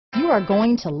are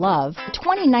going to love the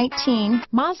 2019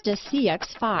 Mazda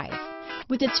CX-5.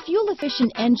 With its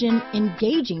fuel-efficient engine,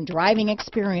 engaging driving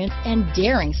experience, and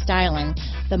daring styling,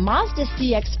 the Mazda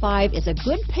CX-5 is a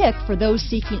good pick for those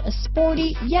seeking a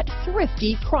sporty yet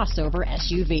thrifty crossover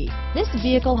SUV. This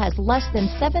vehicle has less than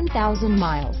 7,000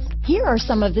 miles. Here are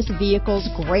some of this vehicle's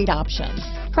great options: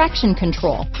 traction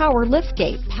control, power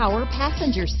liftgate, power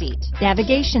passenger seat,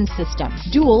 navigation system,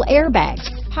 dual airbags,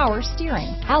 power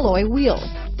steering, alloy wheels,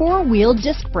 four-wheel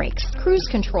disc brakes, cruise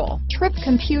control, trip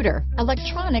computer,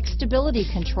 electronic stability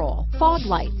control, fog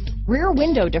lights, rear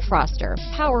window defroster,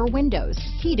 power windows,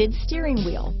 heated steering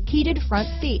wheel, heated front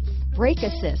seats, brake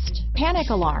assist, panic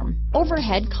alarm,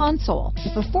 overhead console.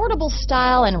 If affordable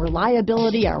style and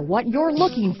reliability are what you're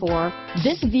looking for,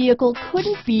 this vehicle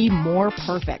couldn't be more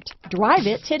perfect. Drive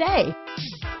it today.